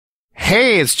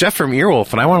Hey, it's Jeff from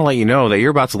Earwolf, and I want to let you know that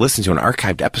you're about to listen to an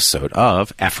archived episode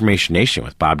of Affirmation Nation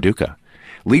with Bob Ducca.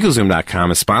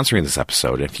 LegalZoom.com is sponsoring this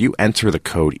episode. If you enter the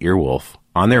code Earwolf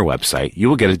on their website, you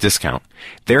will get a discount.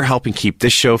 They're helping keep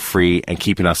this show free and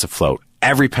keeping us afloat.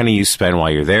 Every penny you spend while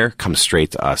you're there comes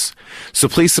straight to us. So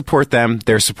please support them.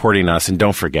 They're supporting us. And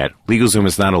don't forget, LegalZoom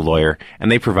is not a lawyer, and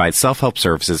they provide self-help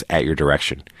services at your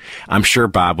direction. I'm sure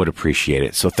Bob would appreciate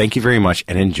it. So thank you very much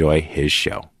and enjoy his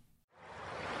show.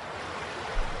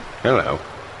 Hello,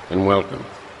 and welcome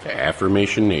to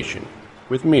Affirmation Nation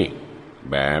with me,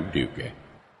 Bob Ducca.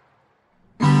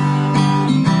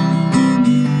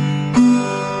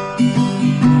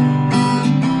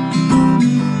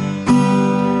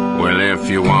 Well, if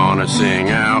you want to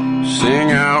sing out,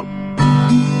 sing out.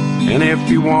 And if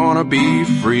you want to be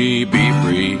free, be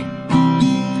free.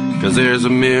 'Cause there's a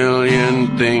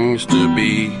million things to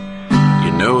be.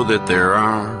 You know that there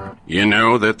are. You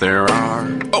know that there are.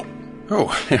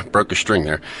 Oh, broke a string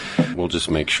there. We'll just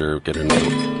make sure, get a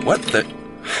note. What the?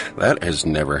 That has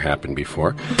never happened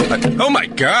before. Oh my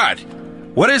God!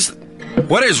 What is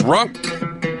wrong?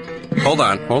 Hold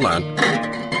on.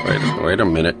 Wait a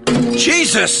minute.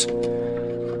 Jesus!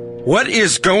 What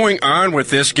is going on with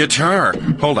this guitar?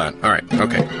 Hold on. All right.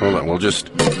 Okay. Hold on. We'll just...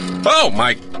 Oh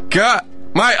my God!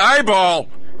 My eyeball!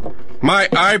 My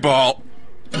eyeball!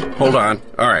 Hold on.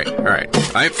 All right.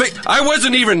 I think I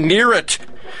wasn't even near it.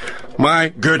 My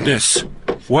goodness,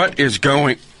 what is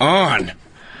going on?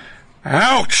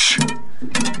 Ouch!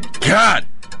 God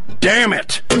damn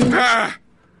it! Ah!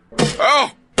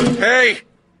 Oh, hey!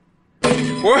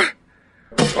 What?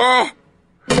 Oh!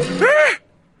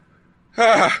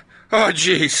 Ah! Oh,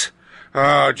 jeez.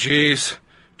 Oh, jeez.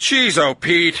 Jeez, oh,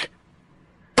 Pete.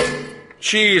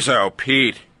 Jeez, oh,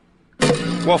 Pete.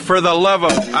 Well, for the love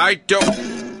of... I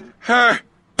don't...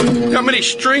 How many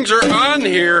strings are on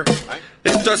here?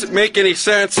 It doesn't make any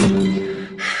sense.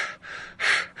 I'm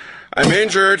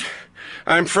injured.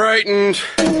 I'm frightened.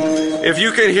 If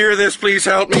you can hear this, please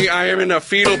help me. I am in a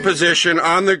fetal position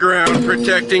on the ground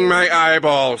protecting my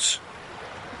eyeballs.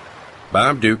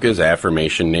 Bob Ducca's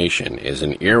Affirmation Nation is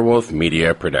an Earwolf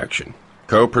Media production.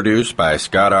 Co-produced by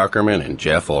Scott Aukerman and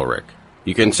Jeff Ulrich.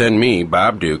 You can send me,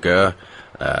 Bob Ducca,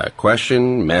 a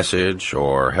question, message,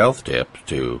 or health tip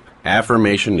to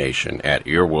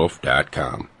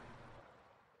affirmationnation@earwolf.com.